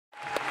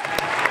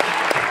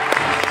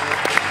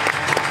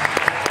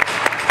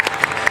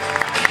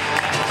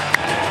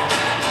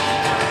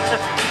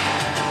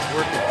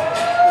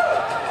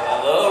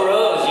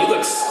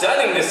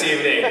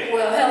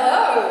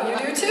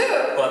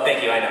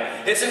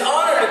an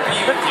honor to be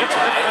with you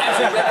tonight as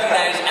we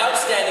recognize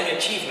outstanding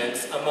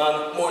achievements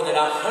among more than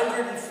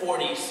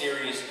 140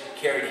 series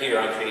carried here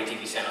on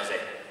CreaTiVe San Jose.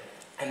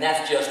 And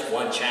that's just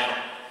one channel.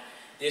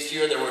 This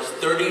year there was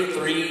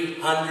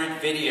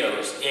 3,300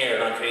 videos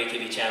aired on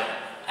CreaTiVe channel.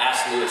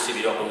 Ask Lewis if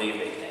you don't believe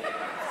me.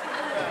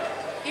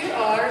 Here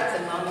are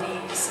the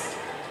nominees.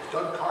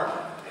 Doug Carmen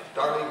and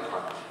Darlene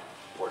Carmen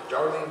for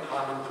Darlene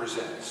Carmen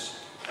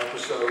Presents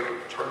episode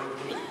Turning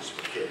Blues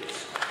for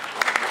Kids.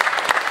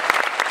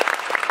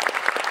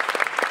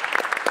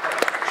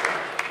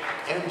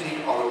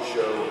 MD Auto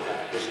Show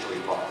at History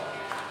Park.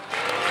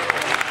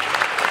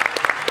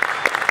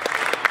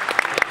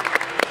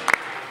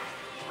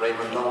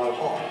 Raymond Donald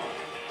Hall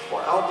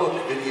for Outlook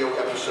Video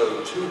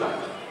episode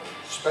 290,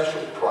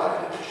 Special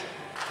Pride Edition.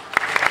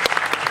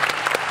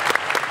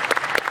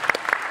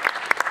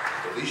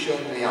 Alicia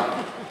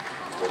Miami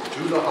for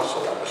Do the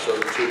Hustle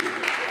episode 2.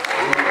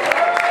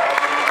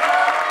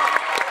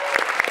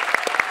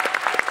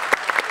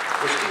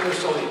 Christina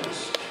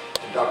Salinas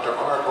and Dr.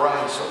 R.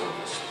 Brian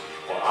Salinas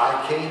for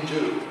I Can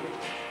Do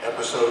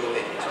episode 8.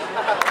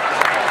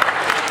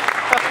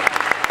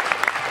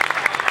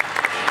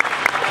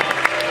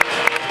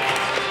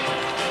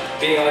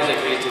 Being always at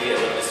CreaTiVe,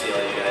 I love to see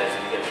all you guys,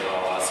 and you guys are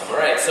all awesome.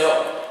 Alright, so,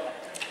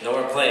 now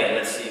we're playing.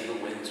 Let's see who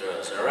wins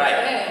us. Alright.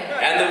 Okay.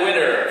 And the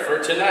winner for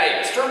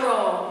tonight, Drum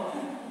roll.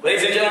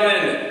 ladies and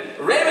gentlemen,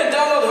 Raymond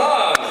Donald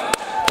Hong.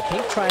 The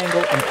pink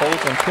triangle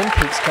unfolds on Twin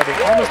Peaks, covering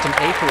almost an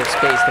acre of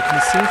space that can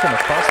be seen from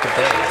across the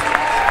bay.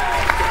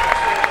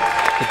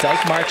 The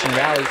Dyke March and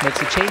Rally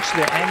makes a change to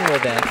their annual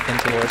event in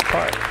Dolores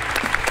Park.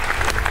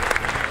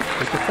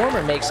 The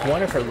performer makes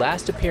one of her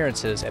last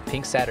appearances at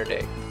Pink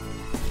Saturday.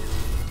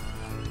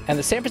 And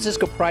the San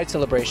Francisco Pride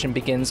celebration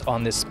begins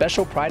on this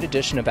special Pride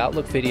edition of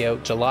Outlook Video,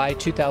 July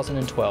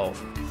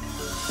 2012.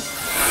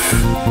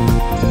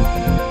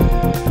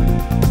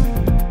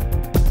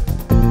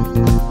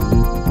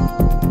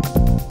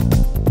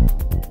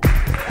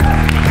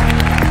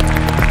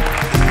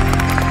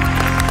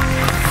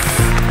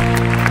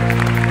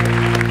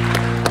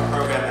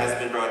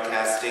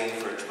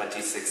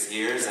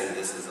 Years, and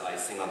this is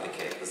icing on the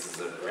cake. This is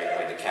a great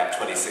way to cap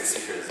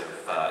 26 years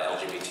of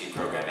LGBT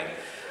programming.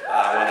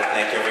 I want to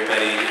thank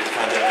everybody in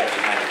front of and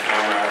behind the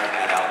camera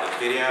at Outlook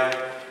Video,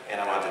 and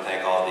I want to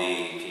thank all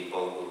the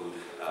people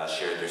who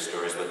shared their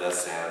stories with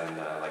us, and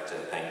I'd like to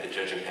thank the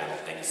judging panel.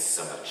 Thank you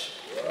so much.